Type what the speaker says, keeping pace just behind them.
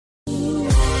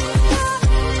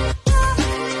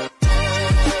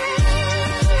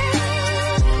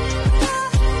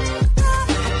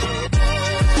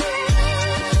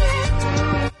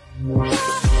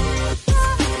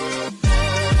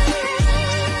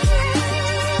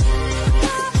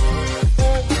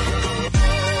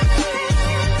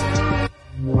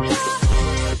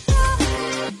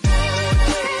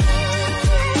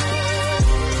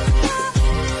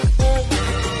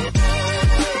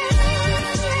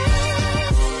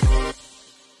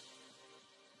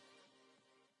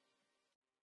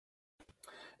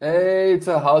Hey,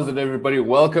 so how's it, everybody?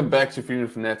 Welcome back to Freedom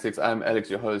Fanatics. I'm Alex,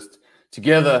 your host,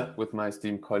 together with my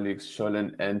esteemed colleagues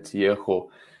Sholin and Tiejo.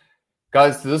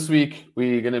 Guys, this week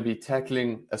we're going to be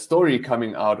tackling a story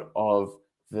coming out of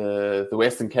the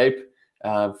Western Cape,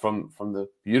 from the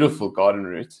beautiful Garden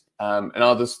Route. And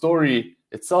now the story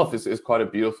itself is quite a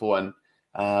beautiful one.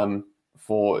 Often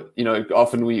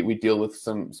we deal with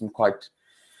some quite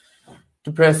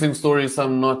depressing stories,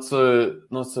 some not so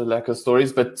lacquer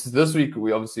stories, but this week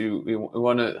we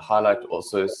want to highlight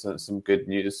also some good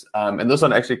news. And this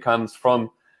one actually comes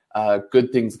from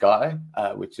Good Things Guy,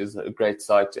 which is a great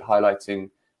site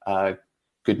highlighting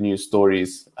good news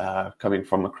stories coming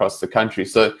from across the country.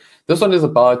 So this one is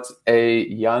about a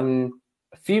young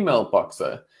female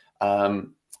boxer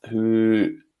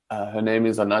who her name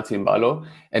is Anati Mbalo,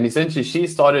 and essentially she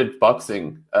started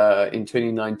boxing in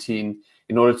 2019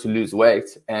 in order to lose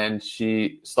weight, and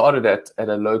she started at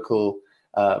a local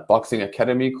boxing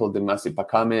academy called the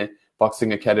Masipakame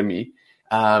Boxing Academy,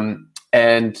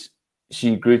 and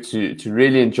she grew to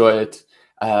really enjoy it,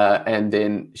 and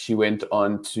then she went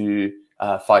on to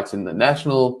fight in the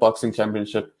National Boxing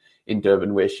Championship in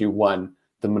Durban, where she won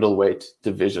the middleweight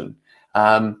division.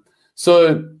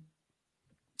 So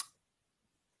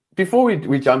before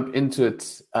we jump into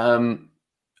it,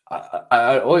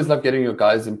 I always love getting your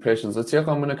guys' impressions. Let's see, I'm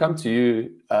going to come to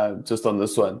you just on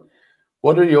this one.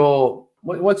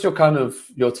 What's your kind of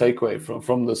your takeaway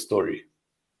from this story?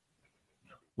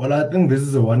 Well, I think this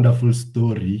is a wonderful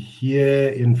story. Here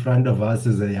in front of us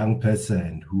is a young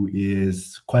person who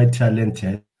is quite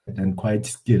talented and quite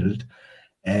skilled,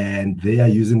 and they are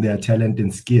using their talent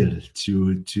and skill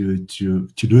to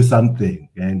do something.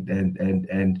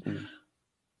 And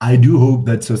I do hope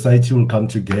that society will come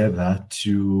together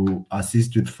to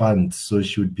assist with funds so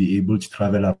she would be able to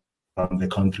travel around the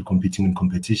country competing in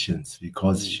competitions,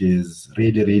 because she's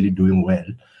really, really doing well,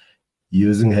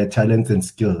 using her talents and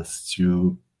skills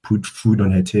to put food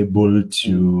on her table,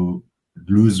 to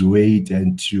lose weight,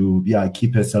 and to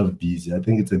keep herself busy. I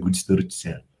think it's a good story to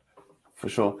tell. For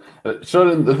sure.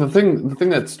 Sure. The thing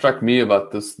that struck me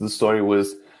about this story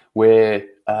was where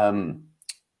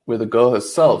the girl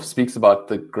herself speaks about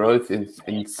the growth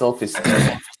in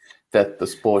self-esteem that the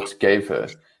sport gave her.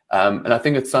 And I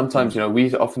think it's sometimes,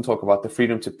 we often talk about the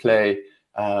freedom to play,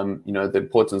 the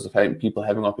importance of people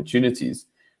having opportunities,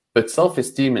 but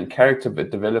self-esteem and character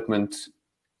development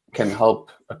can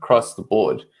help across the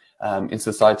board in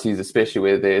societies, especially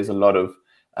where there's a lot of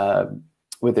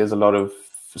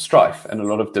strife and a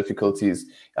lot of difficulties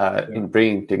in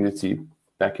bringing dignity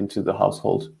back into the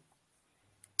household.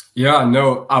 Yeah,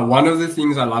 no. One of the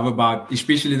things I love about,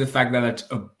 especially the fact that it's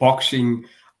a boxing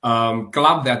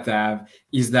club that they have,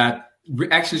 is that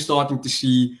we're actually starting to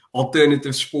see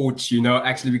alternative sports,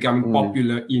 actually becoming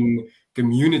popular in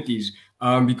communities.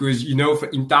 Because,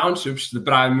 in townships, the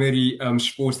primary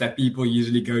sports that people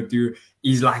usually go to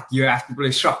is like you have to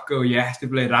play soccer, you have to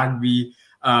play rugby,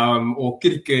 or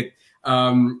cricket.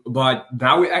 But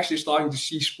now we're actually starting to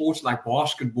see sports like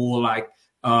basketball, like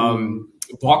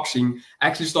boxing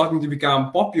actually starting to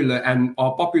become popular, and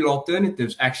are popular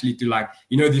alternatives actually to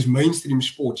these mainstream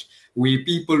sports, where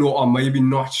people who are maybe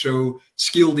not so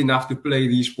skilled enough to play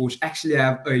these sports actually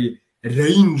have a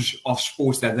range of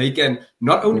sports that they can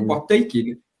not only partake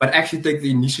in, but actually take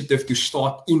the initiative to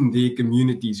start in their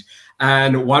communities.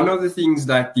 And one of the things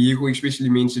that Diego especially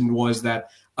mentioned was that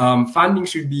funding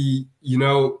should be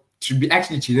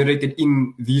actually generated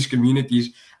in these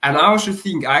communities. And I also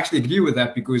think I actually agree with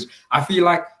that, because I feel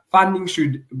like funding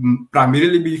should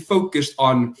primarily be focused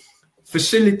on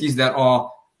facilities that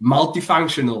are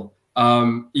multifunctional,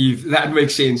 if that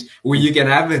makes sense, where you can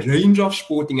have a range of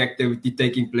sporting activity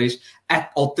taking place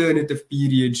at alternative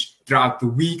periods throughout the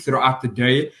week, throughout the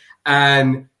day.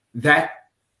 And that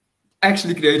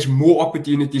actually creates more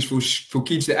opportunities for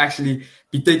kids to actually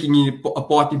be taking a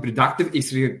part in productive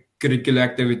extracurricular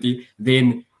activity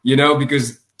then,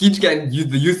 because kids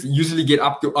the youth usually get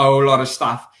up to a whole lot of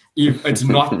stuff if it's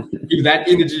not, if that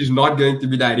energy is not going to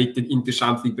be directed into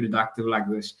something productive like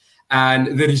this.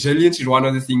 And the resilience is one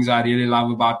of the things I really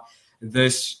love about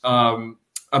this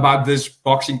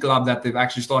boxing club that they've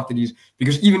actually started, is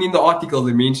because even in the article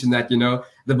they mentioned that,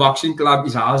 the boxing club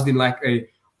is housed in like a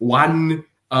one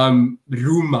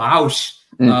room house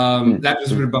that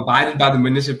was provided by the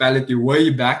municipality way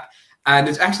back. And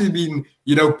it's actually been,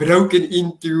 broken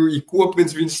into,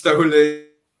 equipment's been stolen.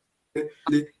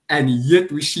 And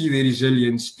yet we see the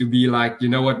resilience to be like, you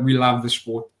know what, we love the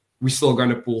sport. We're still going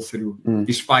to pull through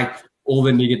despite all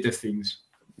the negative things.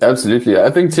 Absolutely.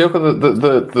 I think, Tioko,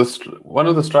 the one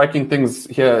of the striking things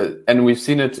here, and we've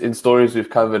seen it in stories we've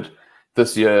covered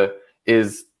this year,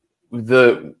 is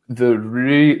the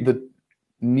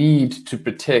need to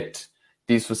protect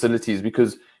these facilities,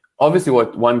 because obviously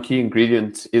one key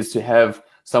ingredient is to have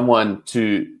someone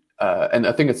to and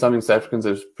I think it's something South Africans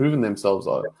have proven themselves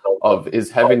of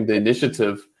is having the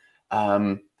initiative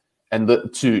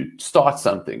to start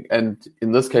something. And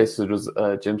in this case, it was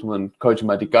a gentleman, Coach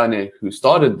Madikane, who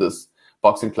started this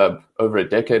boxing club over a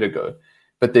decade ago.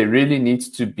 But there really needs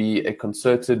to be a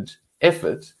concerted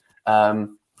effort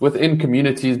within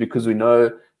communities, because we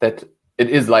know that it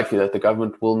is likely that the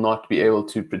government will not be able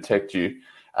to protect you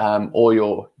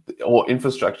or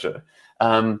infrastructure.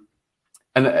 And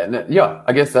yeah,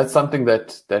 I guess that's something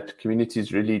that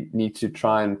communities really need to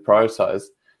try and prioritize.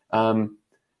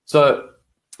 So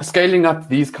scaling up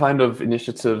these kind of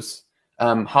initiatives,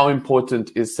 how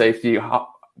important is safety?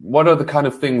 What are the kind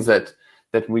of things that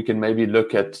we can maybe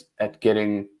look at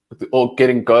getting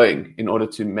going in order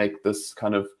to make this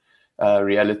kind of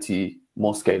reality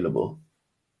more scalable?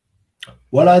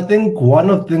 Well, I think one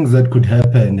of the things that could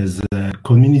happen is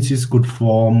communities could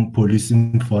form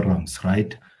policing forums,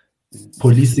 right?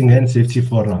 Policing and safety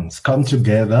forums come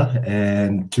together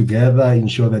and together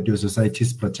ensure that your society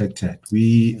is protected.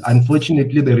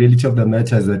 Unfortunately, the reality of the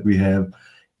matter is that we have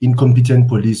incompetent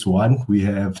police, one, we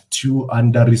have two,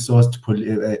 under-resourced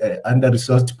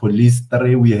police,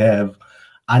 three, we have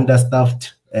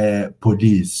understaffed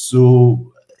police.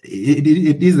 So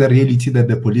it is a reality that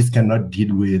the police cannot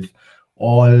deal with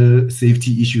all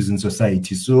safety issues in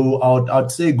society. So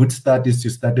I'd say a good start is to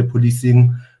start a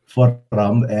policing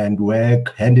forum and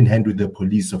work hand in hand with the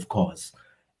police, of course.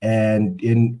 And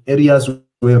in areas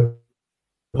where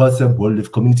possible,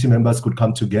 if community members could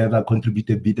come together, contribute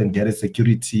a bit, and get a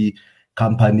security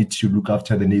company to look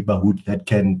after the neighborhood, that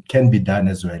can be done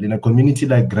as well. In a community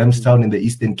like Grahamstown in the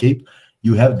Eastern Cape,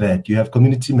 you have that. You have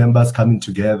community members coming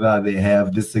together. They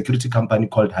have this security company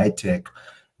called High Tech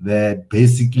that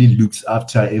basically looks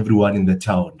after everyone in the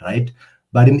town, right?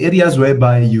 But in areas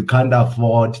whereby you can't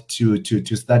afford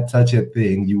to start such a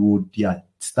thing, you would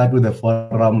start with a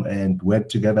forum and work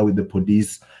together with the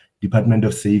police, Department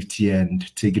of Safety,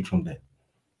 and take it from there.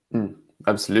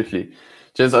 Absolutely.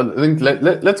 Jez, I think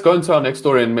let's go into our next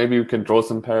story, and maybe we can draw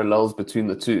some parallels between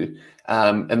the two.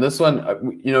 And this one,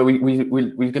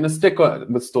 we're going to stick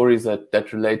with stories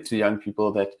that relate to young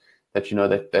people that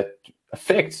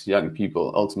affect young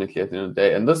people ultimately at the end of the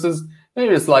day. And this is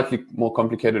maybe a slightly more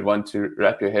complicated one to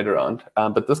wrap your head around.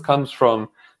 But this comes from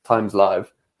Times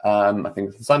Live. I think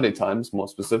it's the Sunday Times more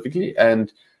specifically.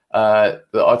 And the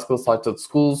article cited,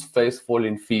 "Schools face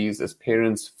falling fees as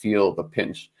parents feel the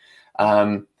pinch.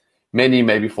 Many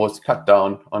may be forced to cut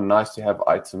down on nice-to-have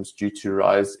items due to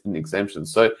rise in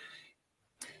exemptions." So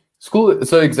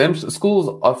schools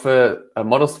offer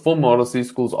Model C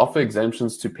schools offer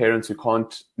exemptions to parents who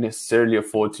can't necessarily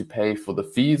afford to pay for the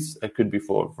fees. It could be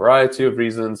for a variety of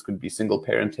reasons. Could be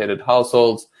single-parent-headed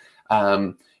households.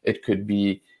 It could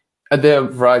be there are a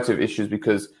variety of issues,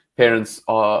 because parents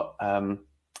are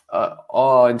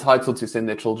entitled to send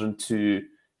their children to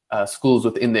schools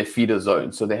within their feeder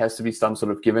zone. So there has to be some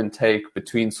sort of give and take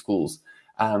between schools,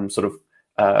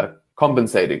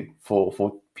 compensating for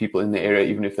people in the area,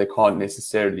 even if they can't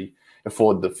necessarily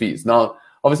afford the fees. Now,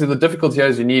 obviously, the difficulty here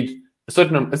is you need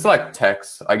it's like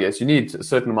tax, I guess. You need a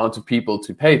certain amount of people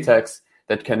to pay tax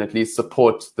that can at least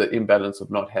support the imbalance of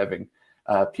not having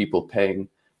people paying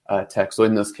tax, or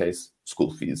in this case,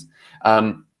 school fees.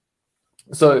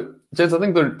 So, Jez, I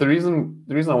think the reason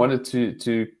I wanted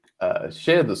to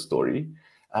share this story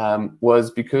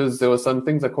was because there were some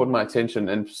things that caught my attention,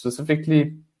 and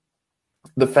specifically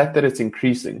the fact that it's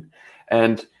increasing.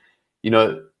 And,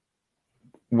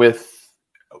 with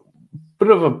a bit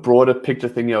of a broader picture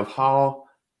thinking of how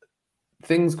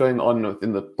things going on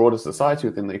within the broader society,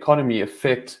 within the economy,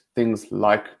 affect things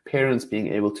like parents being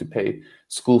able to pay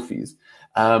school fees.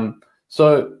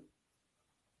 So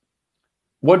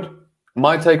what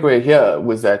my takeaway here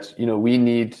was that, you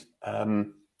need a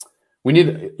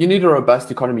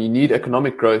robust economy. You need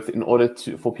economic growth in order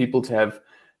for people to have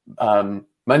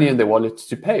money in their wallets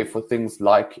to pay for things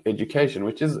like education,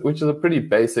 which is a pretty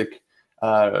basic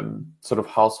sort of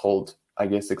household, I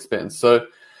guess, expense. So,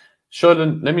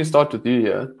 Sherlyn, let me start with you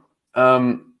here.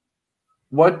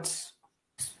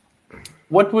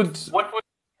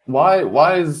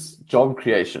 Why is job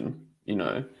creation,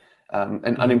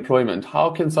 and unemployment,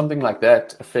 how can something like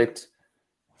that affect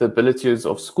the abilities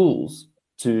of schools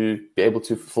to be able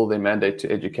to fulfill their mandate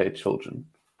to educate children?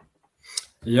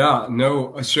 Yeah,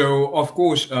 no. So of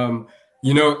course,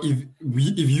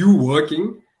 if you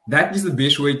working that is the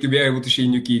best way to be able to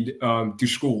send your kid to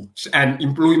school. And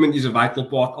employment is a vital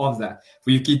part of that, for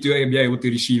your kid to be able to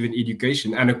receive an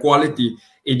education, and a quality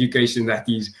education, that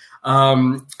is.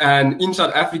 And in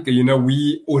South Africa,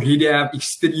 we already have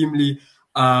extremely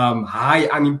high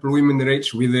unemployment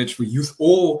rates, whether it's for youth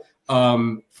or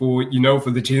for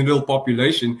the general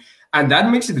population. And that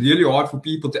makes it really hard for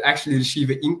people to actually receive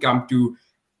an income to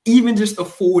even just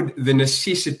afford the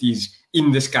necessities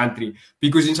in this country.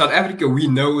 Because in South Africa, we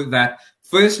know that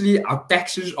firstly, our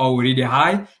taxes are already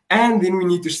high, and then we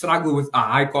need to struggle with a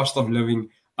high cost of living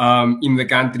in the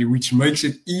country, which makes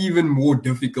it even more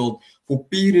difficult for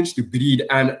parents to breed.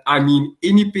 And I mean,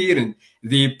 any parent,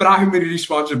 the primary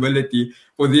responsibility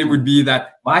for them would be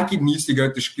that my kid needs to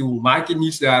go to school, my kid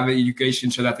needs to have an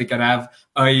education so that they can have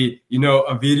a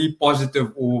very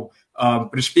positive or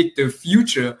prospective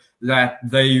future that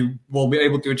they will be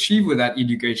able to achieve with that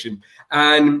education.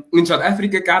 And in South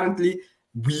Africa currently,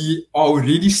 we are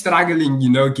already struggling,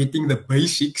 getting the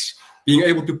basics, being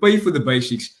able to pay for the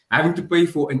basics. Having to pay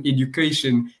for an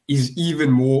education is even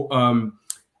more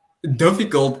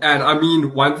difficult. And I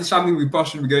mean, something we're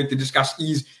possibly going to discuss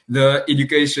is the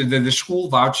education, the school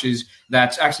vouchers.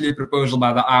 That's actually a proposal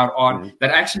by the IRR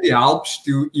that actually helps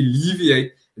to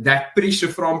alleviate that pressure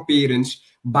from parents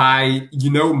by,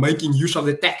 making use of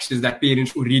the taxes that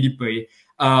parents already pay,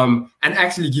 and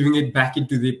actually giving it back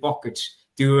into their pockets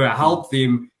to help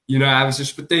them, have a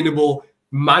sustainable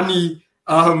money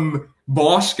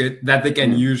basket that they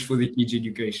can use for the kids'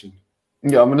 education.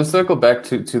 Yeah, I'm going to circle back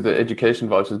to the education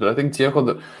vouchers, but I think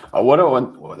Tiago,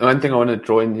 one thing I want to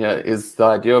draw in here is the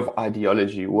idea of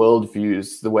ideology,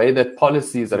 worldviews, the way that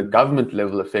policies at a government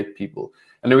level affect people.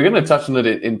 And we're going to touch on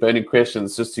it in Burning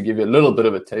Questions, just to give you a little bit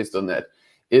of a taste on that.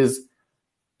 Is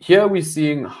here we're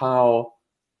seeing how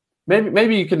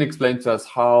maybe you can explain to us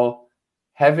how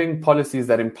having policies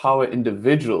that empower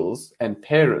individuals and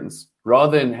parents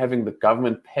rather than having the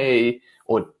government pay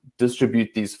or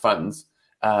distribute these funds,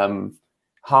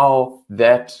 how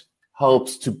that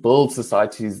helps to build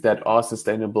societies that are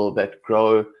sustainable, that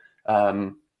grow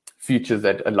futures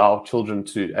that allow children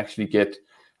to actually get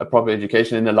a proper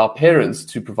education and allow parents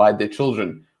to provide their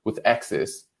children with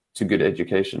access to good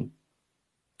education.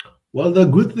 Well, the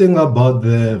good thing about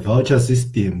the voucher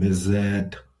system is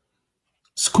that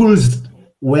schools,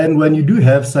 when you do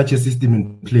have such a system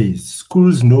in place,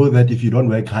 schools know that if you don't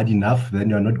work hard enough, then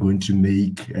you're not going to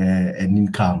make an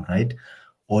income, right?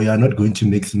 Or you're not going to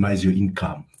maximize your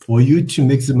income. For you to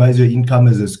maximize your income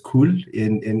as a school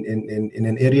in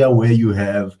an area where you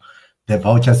have the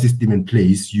voucher system in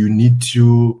place, you need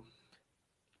to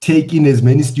take in as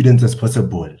many students as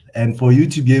possible. And for you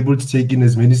to be able to take in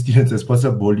as many students as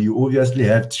possible, you obviously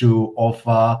have to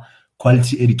offer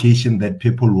quality education that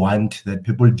people want, that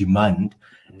people demand,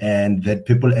 and that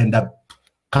people end up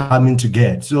coming to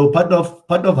get. So part of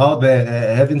how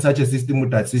they're having such a system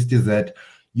would assist is that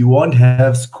you won't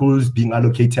have schools being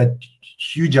allocated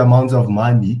huge amounts of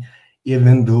money,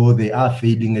 even though they are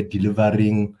failing at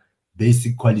delivering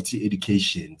basic quality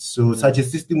education. So such a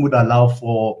system would allow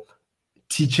for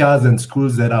teachers and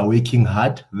schools that are working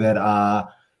hard, that are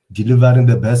delivering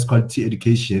the best quality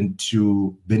education,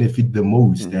 to benefit the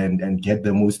most and get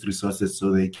the most resources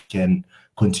so they can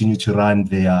continue to run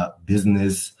their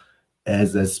business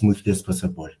as smoothly as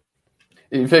possible.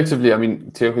 Effectively, I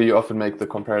mean, Tiago, you often make the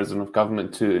comparison of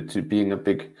government to being a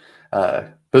big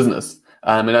business.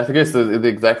 And I think it's the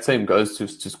exact same goes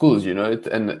to schools,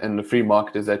 and the free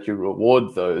market is that you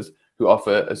reward those who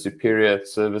offer a superior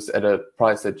service at a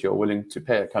price that you're willing to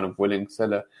pay, a kind of willing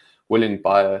seller, willing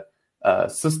buyer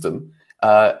system.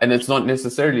 And it's not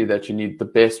necessarily that you need the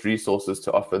best resources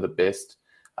to offer the best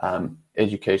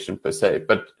education per se.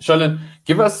 But Charlene,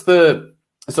 give us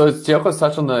so Tiago's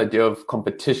touched on the idea of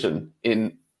competition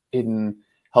in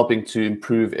helping to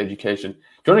improve education.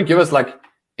 Do you want to give us, like,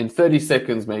 in 30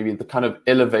 seconds, maybe the kind of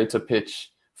elevator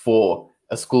pitch for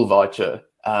a school voucher,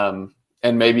 and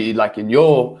maybe like in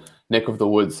your neck of the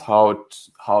woods, how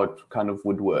it kind of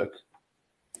would work?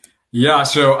 Yeah,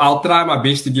 so I'll try my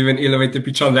best to give an elevator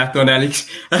pitch on that one, Alex.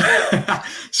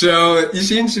 So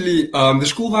essentially, the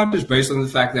school voucher is based on the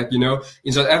fact that,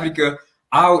 in South Africa,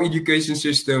 our education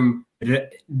system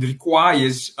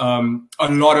requires a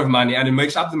lot of money, and it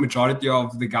makes up the majority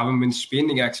of the government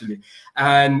spending, actually.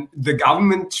 And the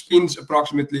government spends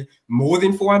approximately more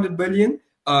than 400 billion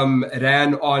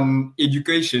rand on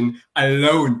education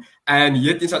alone. And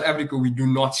yet in South Africa, we do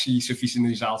not see sufficient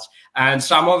results. And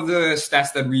some of the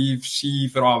stats that we see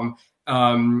from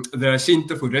the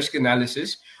Center for Risk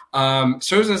Analysis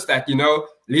shows us that,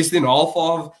 less than half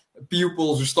of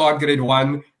pupils who start grade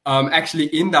 1 actually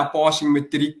end up passing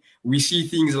matric we see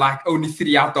things like only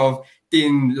 3 out of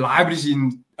 10 libraries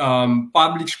in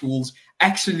public schools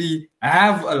actually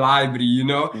have a library, you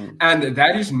know, and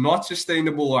that is not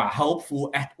sustainable or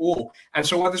helpful at all. And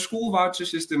so what the school voucher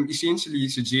system essentially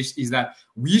suggests is that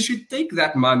we should take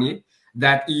that money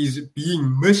that is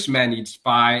being mismanaged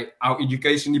by our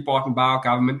education department, by our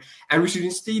government, and we should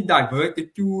instead divert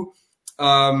it to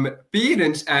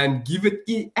parents and give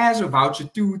it as a voucher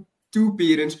to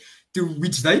parents, to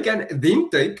which they can then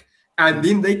take, and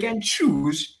then they can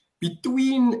choose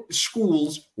between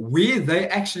schools where they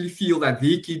actually feel that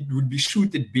their kid would be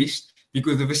suited best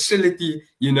because the facility,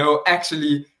 you know,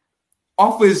 actually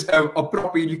offers a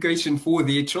proper education for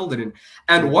their children.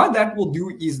 And what that will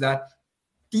do is that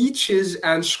teachers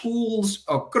and schools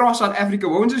across South Africa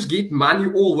won't just get money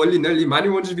all willy-nilly. Money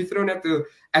won't just be thrown at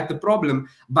the problem,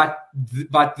 but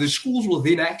the schools will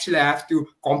then actually have to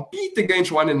compete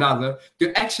against one another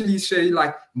to actually say,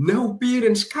 like, no,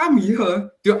 parents, come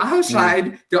here to our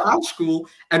side, to our school,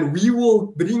 and we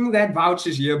will bring that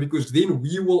vouchers here, because then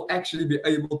we will actually be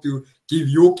able to give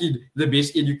your kid the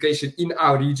best education in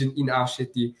our region, in our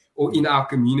city, or in our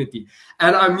community.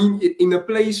 And I mean, in a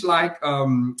place like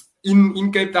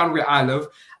in Cape Town where I live,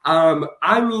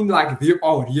 I mean, like, there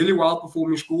are really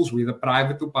well-performing schools, whether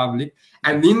private or public,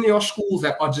 and then there are schools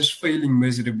that are just failing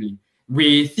miserably,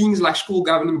 where things like school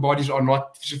governing bodies are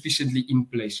not sufficiently in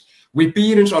place, where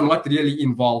parents are not really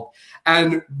involved.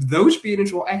 And those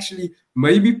parents will actually,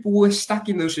 maybe poor, stuck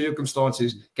in those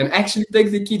circumstances, can actually take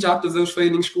their kids out of those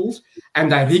failing schools and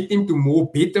direct them to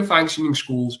more better functioning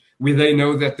schools where they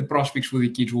know that the prospects for the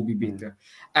kids will be better.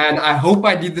 And I hope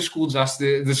I did the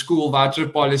school voucher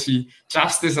policy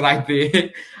justice right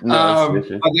there. But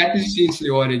that is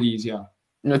essentially what it is, yeah.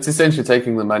 It's essentially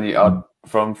taking the money out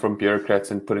from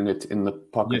bureaucrats and putting it in the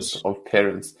pockets of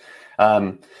parents.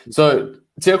 So,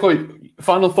 Tiako,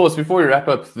 final thoughts before we wrap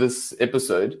up this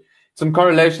episode. Some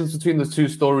correlations between the two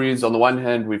stories. On the one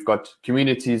hand, we've got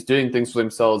communities doing things for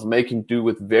themselves, making do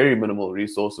with very minimal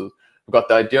resources. We've got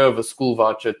the idea of a school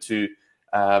voucher to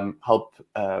help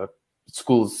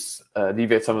schools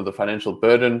alleviate some of the financial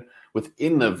burden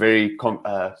within a very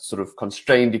sort of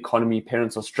constrained economy.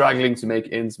 Parents are struggling to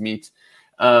make ends meet.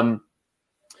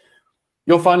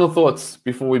 Your final thoughts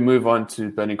before we move on to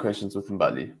burning questions with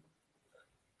Mbali.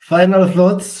 Final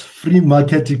thoughts: free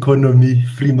market economy,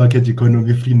 free market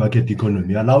economy, free market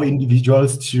economy. Allow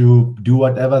individuals to do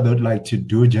whatever they'd like to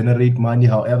do, generate money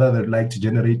however they'd like to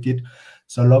generate it,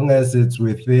 so long as it's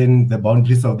within the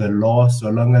boundaries of the law, so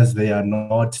long as they are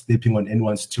not stepping on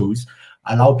anyone's toes.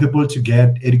 Allow people to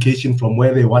get education from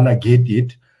where they want to get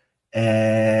it,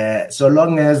 so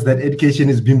long as that education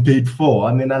is being paid for.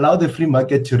 I mean, allow the free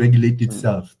market to regulate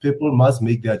itself. People must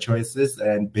make their choices,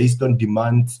 and based on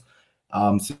demands,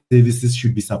 services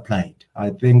should be supplied.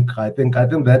 I think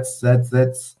that's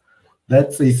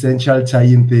essential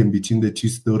tie-in theme between the two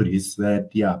stories.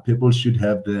 That people should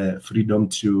have the freedom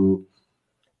to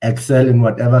excel in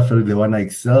whatever field they want to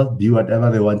excel, do whatever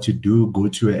they want to do, go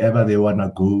to wherever they want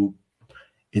to go.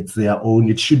 It's their own.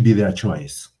 It should be their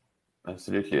choice.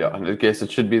 Absolutely, yeah. And I guess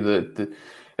it should be the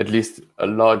at least a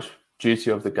large duty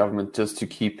of the government just to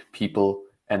keep people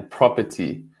and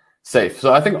property safe.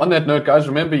 So I think on that note, guys,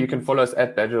 remember you can follow us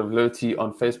at Badger of Liberty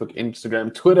on Facebook,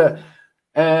 Instagram, Twitter,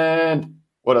 and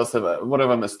what else have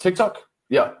I missed? TikTok?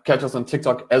 Yeah, catch us on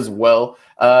TikTok as well.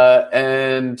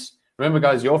 And remember,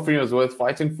 guys, your freedom is worth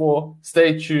fighting for.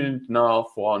 Stay tuned now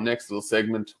for our next little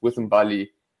segment with Mbali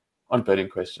on Burning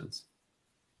Questions.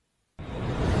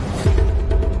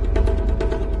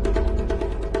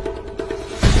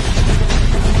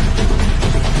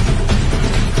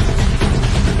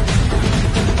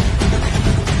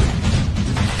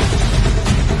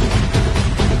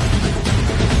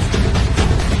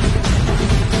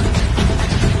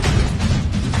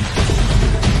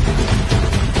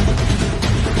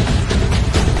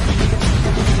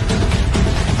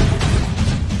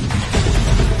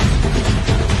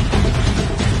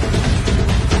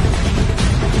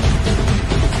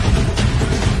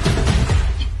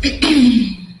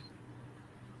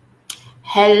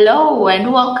 Hello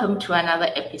and welcome to another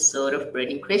episode of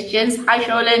Burning Questions. Hi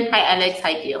Sholin, hi Alex,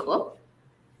 hi Diego.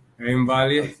 Hey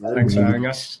Mbali, thanks for having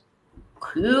us.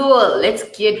 Cool, let's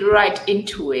get right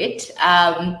into it.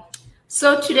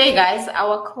 So today, guys,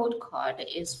 our code card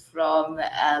is from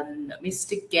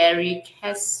Mr. Gary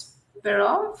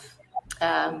Kasparov.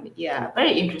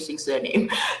 Very interesting surname.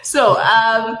 So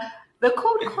the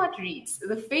code card reads,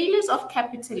 the failures of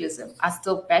capitalism are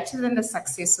still better than the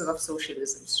successes of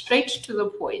socialism. Straight to the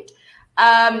point.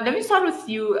 Let me start with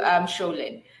you,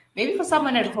 Sholin. Maybe for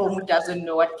someone at home who doesn't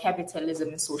know what capitalism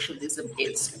and socialism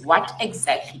is, what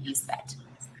exactly is that?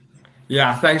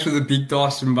 Yeah, thanks for the big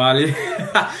toss, Mbali.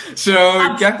 So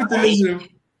capitalism.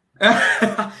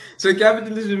 So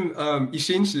capitalism,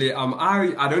 essentially,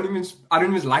 I don't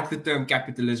even like the term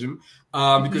capitalism,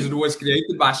 because it was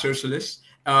created by socialists.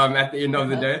 At the end of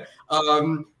the day,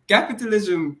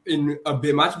 capitalism, in a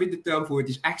much better term for it,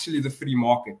 is actually the free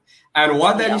market. And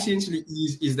what that essentially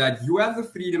is that you have the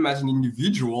freedom as an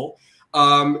individual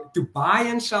to buy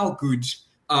and sell goods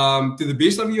to the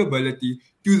best of your ability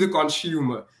to the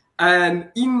consumer. And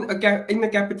in a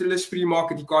capitalist free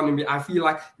market economy, I feel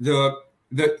like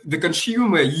the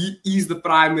consumer, he is the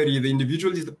primary, the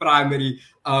individual is the primary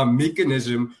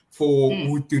mechanism for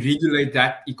to regulate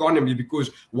that economy, because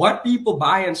what people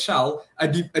buy and sell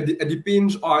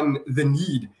depends on the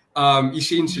need,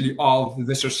 essentially, of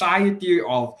the society,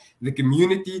 of the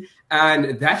community.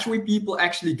 And that's where people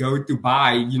actually go to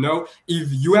buy. If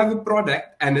you have a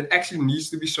product and it actually needs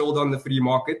to be sold on the free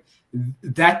market,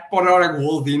 that product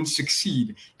will then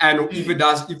succeed. And if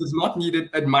it's not needed,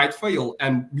 it might fail.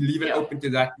 And we leave it open to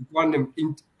that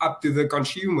up to the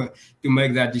consumer to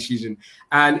make that decision.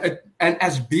 And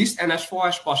as best and as far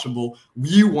as possible,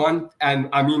 we want, and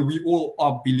I mean, we all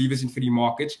are believers in free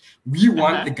markets. We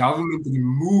want the government to be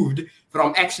moved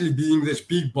from actually being this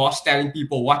big boss telling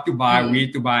people what to buy,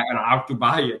 where to buy, and how to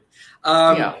buy it.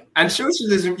 And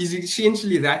socialism is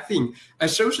essentially that thing.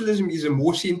 Socialism is a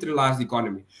more centralized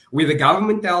economy, where the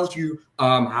government tells you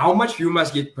how much you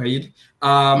must get paid,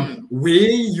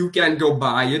 where you can go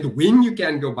buy it, when you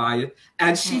can go buy it,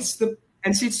 and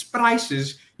sets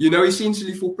prices,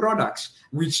 essentially for products,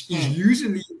 which is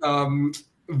usually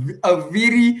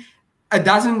it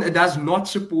does not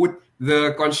support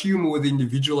the consumer or the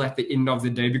individual at the end of the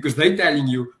day, because they're telling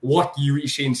you what you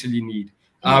essentially need.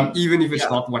 Even if it's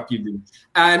not what you do.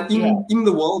 And in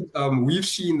the world, we've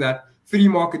seen that free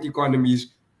market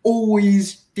economies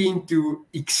always tend to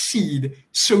exceed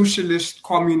socialist,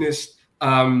 communist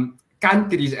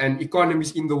countries and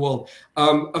economies in the world.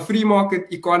 A free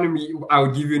market economy, I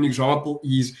would give you an example,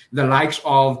 is the likes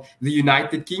of the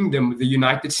United Kingdom, the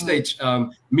United States,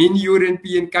 many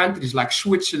European countries like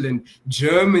Switzerland,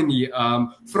 Germany,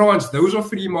 France. Those are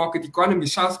free market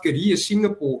economies. South Korea,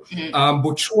 Singapore,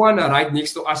 Botswana, right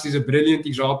next to us, is a brilliant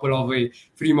example of a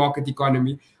free market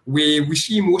economy, where we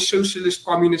see more socialist,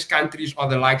 communist countries are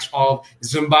the likes of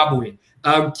Zimbabwe,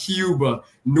 Cuba,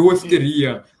 North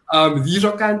Korea. These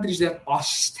are countries that are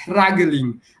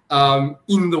struggling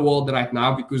in the world right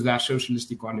now because they are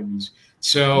socialist economies.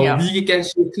 So we can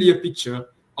see a clear picture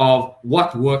of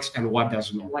what works and what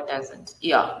does not. What doesn't.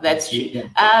 Yeah, that's true.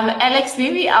 Alex,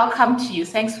 maybe I'll come to you.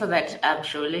 Thanks for that,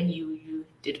 Sholin. You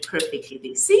did perfectly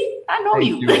there. See, I know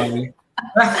you.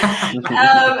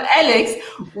 Alex,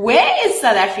 where is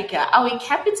South Africa? Are we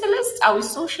capitalists? Are we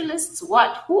socialists?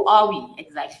 Who are we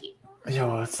exactly?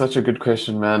 Yeah, it's such a good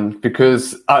question, man.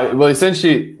 Because,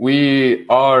 essentially, we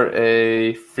are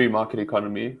a free market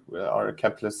economy. We are a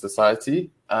capitalist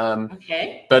society.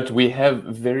 But we have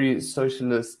very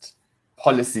socialist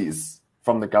policies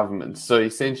from the government. So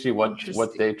essentially, what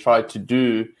they try to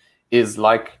do is,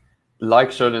 like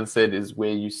Sholin said, is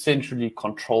where you centrally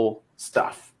control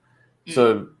stuff.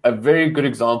 So a very good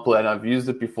example, and I've used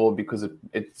it before because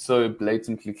it's so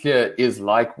blatantly clear, is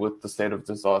like with the state of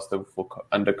disaster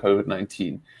under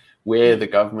COVID-19, where the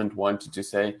government wanted to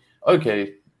say,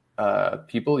 okay,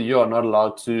 people, you are not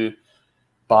allowed to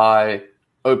buy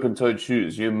open-toed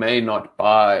shoes. You may not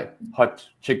buy hot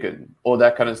chicken, or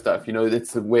that kind of stuff.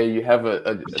 It's where you have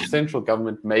a central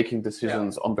government making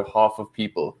decisions on behalf of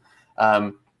people.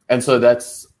 And so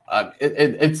that's...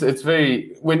 it's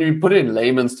very, when you put it in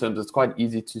layman's terms, it's quite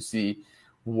easy to see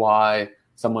why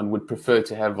someone would prefer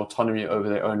to have autonomy over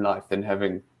their own life than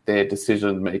having their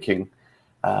decision making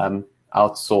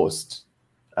outsourced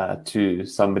to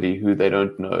somebody who they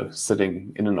don't know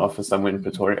sitting in an office somewhere in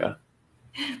Pretoria.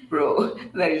 Bro,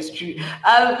 that is true.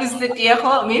 Mr.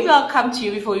 Diego, maybe I'll come to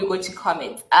you before you go to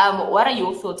comment. What are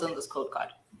your thoughts on this code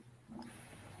card?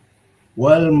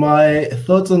 Well, my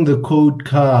thoughts on the code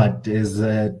card is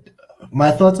that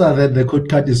the code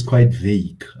card is quite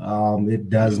vague. It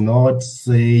does not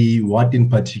say what in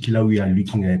particular we are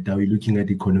looking at. Are we looking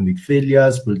at economic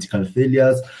failures, political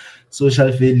failures,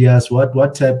 social failures?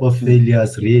 What type of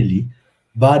failures really?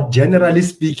 But generally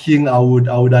speaking, I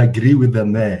would agree with the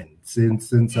man,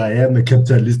 since I am a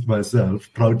capitalist myself,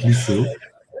 proudly so.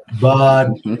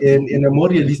 But in a more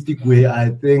realistic way, I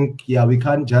think, we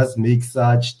can't just make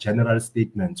such general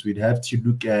statements. We'd have to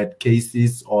look at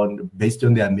cases based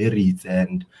on their merits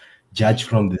and judge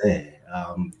from there.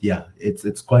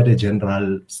 It's quite a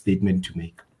general statement to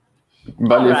make.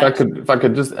 But Alright. if I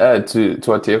could just add to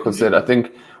what Tiejo said, I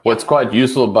think what's quite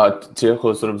useful about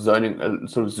Tiejo sort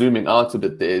of zooming out a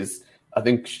bit there is, I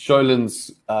think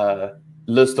Sholin's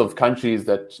list of countries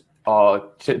that are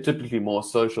typically more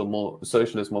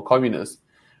socialist, more communist,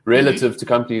 relative to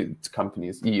countries,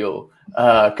 countries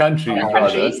rather,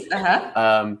 Countries. that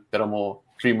are more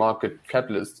free market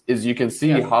capitalist, is you can see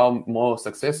how more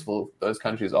successful those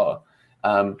countries are.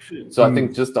 So I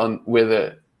think just on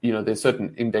whether, there's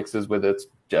certain indexes, whether it's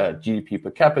GDP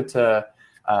per capita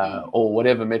or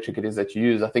whatever metric it is that you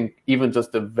use, I think even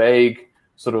just a vague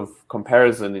sort of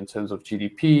comparison in terms of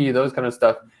GDP, those kind of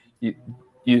stuff, you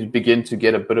begin to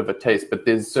get a bit of a taste. But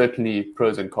there's certainly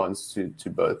pros and cons to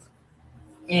both.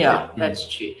 Yeah, that's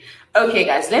true. Okay,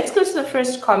 guys, let's go to the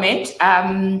first comment.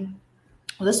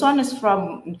 This one is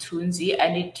from Mtunzi,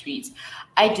 and it reads,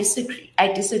 I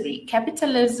disagree.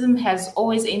 Capitalism has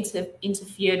always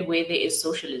interfered where there is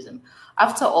socialism.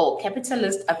 After all,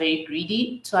 capitalists are very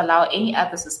greedy to allow any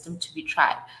other system to be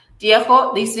tried.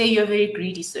 Diego, they say you're very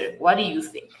greedy, sir. What do you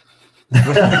think?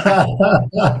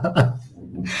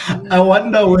 I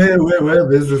wonder where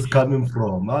this is coming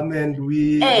from. I mean,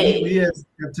 we as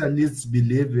capitalists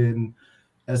believe in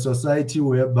a society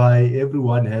whereby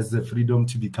everyone has the freedom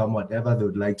to become whatever they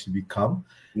would like to become.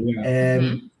 Yeah.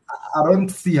 And I don't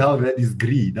see how that is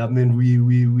greed. I mean, we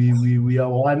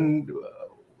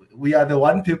are the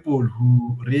one people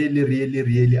who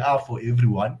really are for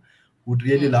everyone, would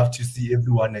really love to see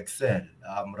everyone excel,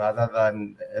 rather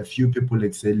than a few people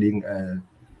excelling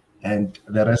and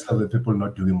the rest of the people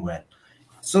not doing well.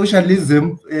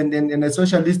 Socialism, in a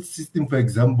socialist system, for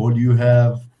example, you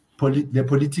have the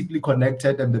politically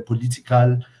connected and the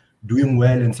political doing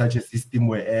well in such a system,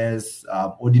 whereas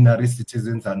ordinary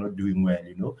citizens are not doing well,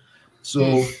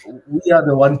 So we are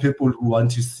the one people who want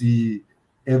to see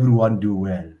everyone do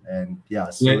well. And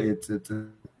this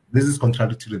is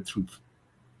contrary to the truth.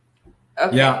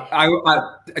 Okay. Yeah, I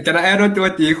can I add on to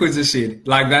what Diego just said?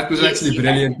 Like, that was actually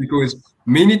brilliant, because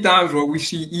many times what we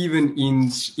see even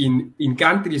in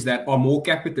countries that are more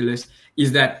capitalist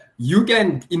is that you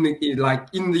can, in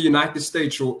the United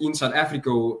States or in South Africa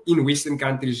or in Western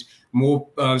countries more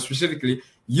specifically,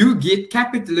 you get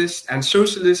capitalists and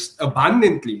socialists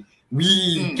abundantly.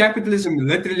 Capitalism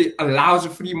literally allows a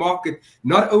free market,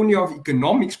 not only of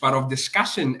economics, but of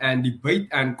discussion and debate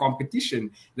and competition.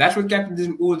 That's what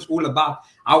capitalism is all about.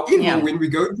 However, when we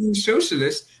go to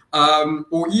socialist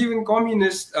or even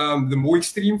communist, the more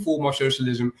extreme form of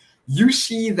socialism, you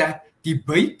see that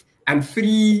debate and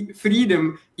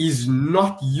freedom is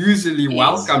not usually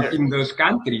welcome in those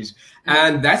countries.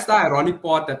 And that's the ironic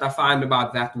part that I find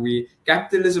about that, where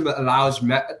capitalism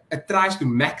it tries to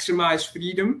maximize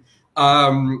freedom.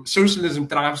 Socialism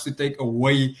tries to take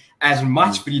away as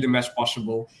much freedom as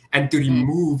possible and to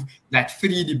remove that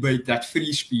free debate, that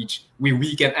free speech, where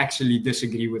we can actually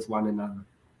disagree with one another.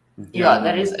 Yeah,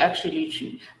 that is actually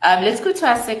true. Let's go to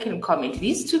our second comment.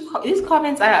 These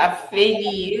comments are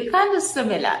fairly kind of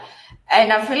similar,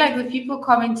 and I feel like the people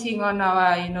commenting on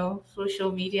our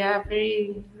social media are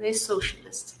very, very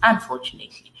socialist,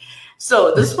 unfortunately.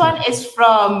 So this one is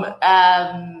from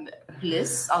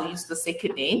Bliss. I'll use the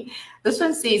second name. This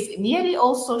one says, nearly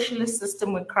all socialist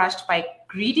systems were crushed by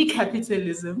greedy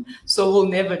capitalism, so we'll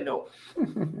never know.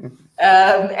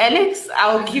 Alex,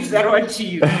 I'll give that one to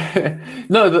you.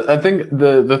 No, I think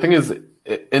the thing is,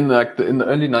 in the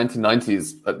early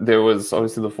 1990s, there was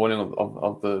obviously the falling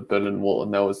of the Berlin Wall,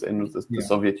 and that was the end of the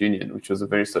Soviet Union, which was a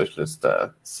very socialist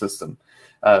system,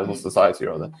 or society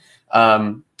rather,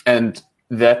 and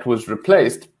that was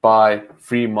replaced by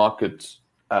free market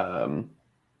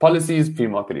policies, free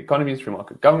market economies, free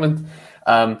market government.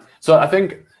 So I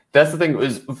think that's the thing.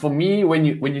 Is for me, when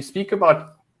you speak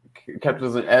about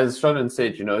capitalism, as Sholin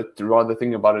said, to rather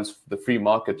think about it as the free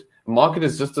market. Market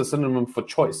is just a synonym for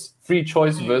choice, free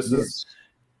choice versus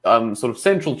sort of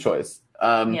central choice.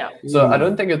 So I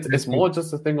don't think it's more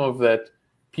just a thing of that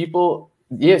people.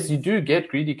 Yes, you do get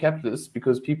greedy capitalists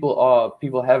because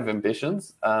people have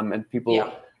ambitions, and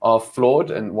people are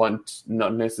flawed and want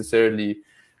not necessarily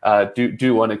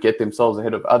do want to get themselves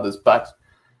ahead of others. But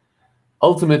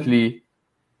ultimately,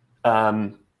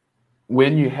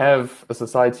 when you have a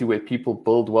society where people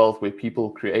build wealth, where people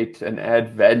create and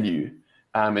add value,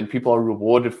 and people are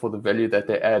rewarded for the value that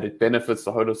they add, it benefits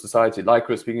the whole of society. Like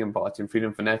we're speaking about in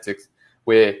Freedom Fanatics,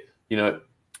 where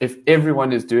if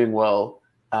everyone is doing well,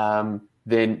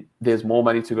 then there's more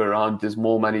money to go around. There's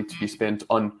more money to be spent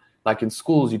on, like in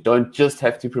schools, you don't just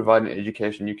have to provide an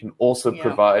education. You can also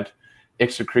provide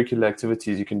extracurricular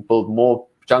activities. You can build more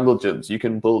jungle gyms. You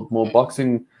can build more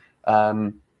boxing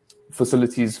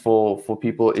facilities for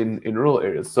people in rural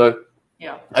areas. So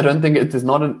Yeah. I don't think it is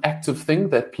not an active thing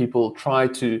that people try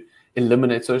to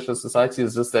eliminate socialist society.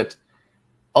 It's just that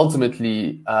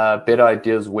ultimately better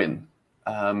ideas win.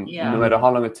 No matter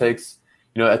how long it takes.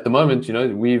 At the moment,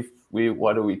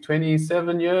 what are we,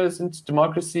 27 years into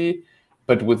democracy,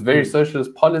 but with very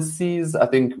socialist policies, I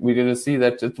think we're going to see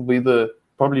that it will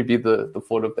probably be the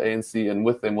fall of the ANC, and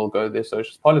with them will go their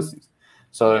socialist policies.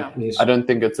 So I don't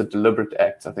think it's a deliberate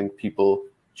act. I think people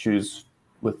choose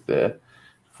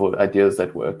for ideas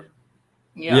that work.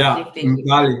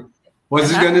 Mali. Was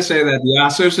just going to say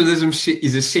that, socialism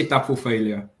is a setup for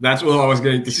failure. That's all I was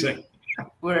going to say.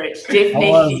 Word,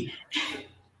 definitely.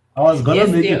 I was going to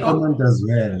make a comment as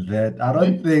well that I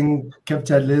don't think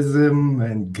capitalism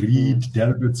and greed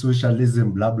dealt with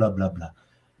socialism, blah, blah, blah, blah.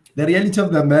 The reality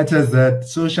of the matter is that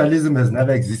socialism has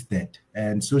never existed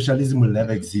and socialism will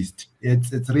never exist.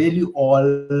 It's really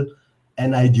all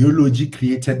an ideology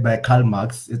created by Karl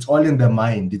Marx. It's all in the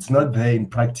mind. It's not there in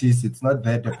practice. It's not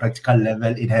there at a practical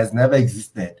level. It has never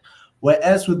existed.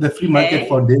 Whereas with the free market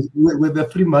foundation, with the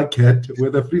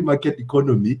free market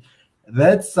economy,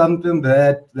 that's something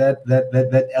that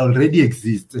already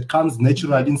exists. It comes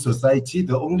naturally in society.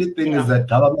 The only thing is that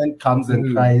government comes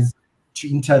and tries to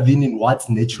intervene in what's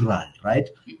natural, right?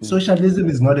 Socialism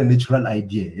is not a natural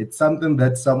idea. It's something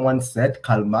that someone said,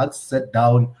 Karl Marx sat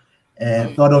down,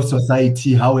 thought of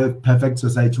society, how a perfect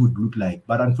society would look like.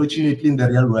 But unfortunately, in the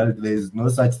real world, there's no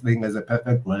such thing as a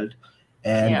perfect world.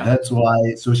 And that's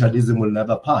why socialism will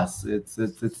never pass. It's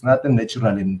nothing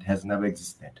natural and it has never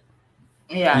existed.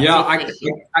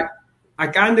 I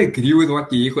kind of agree with what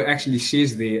Diego actually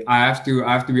says there. I have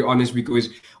to be honest, because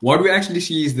what we actually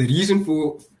see is the reason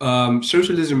for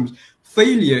socialism's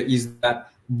failure is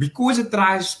that because it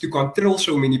tries to control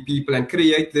so many people and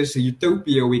create this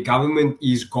utopia where government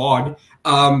is God,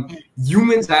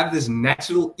 humans have this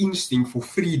natural instinct for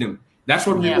freedom. That's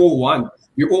what we all want.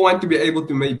 We all want to be able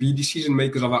to be decision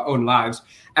makers of our own lives.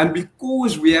 And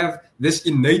because we have this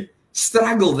innate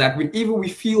struggle that whenever we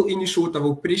feel any sort of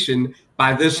oppression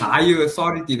by this higher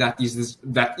authority that is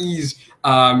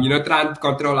trying to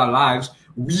control our lives,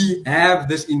 we have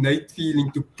this innate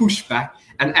feeling to push back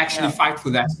and actually fight for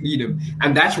that freedom.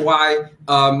 And that's why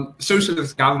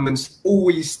socialist governments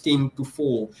always tend to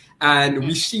fall. And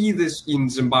we see this in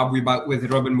Zimbabwe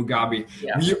with Robert Mugabe.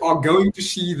 We are going to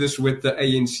see this with the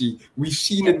ANC. We've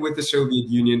seen it with the Soviet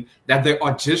Union, that they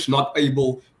are just not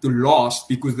able to last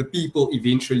because the people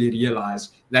eventually realize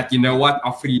that,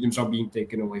 our freedoms are being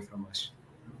taken away from us.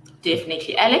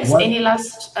 Definitely. Alex, any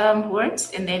last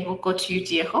words? And then we'll go to you,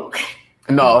 Diego.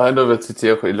 No, I'll hand over to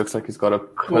Diego. He looks like he's got a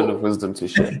pearl of wisdom to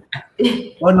share.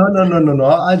 Oh, no.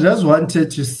 I just wanted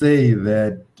to say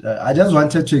that, I just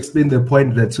wanted to explain the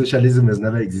point that socialism has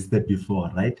never existed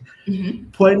before, right?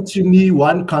 Point to me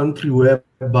one country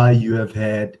whereby you have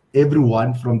had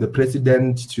everyone from the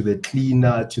president to the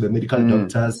cleaner to the medical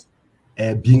doctors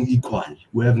being equal.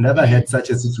 We have never had such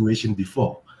a situation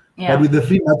before. But with the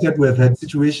free market, we have had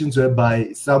situations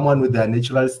whereby someone with their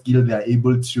natural skill, they are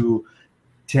able to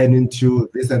turn into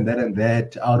this and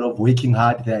that. Out of working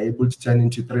hard, they're able to turn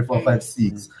into 3, 4, 5,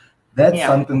 6. That's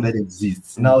something that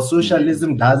exists. Now,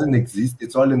 socialism doesn't exist.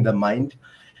 It's all in the mind.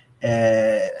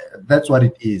 That's what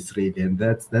it is, really. And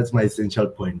that's my essential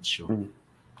point, sure.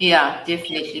 Yeah,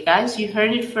 definitely. Guys, you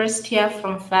heard it first here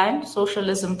from Fan.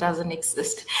 Socialism doesn't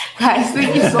exist. Guys,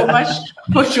 thank you so much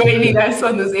for joining us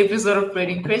on this episode of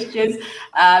Burning Questions.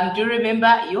 Do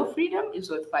remember, your freedom is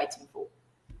worth fighting for.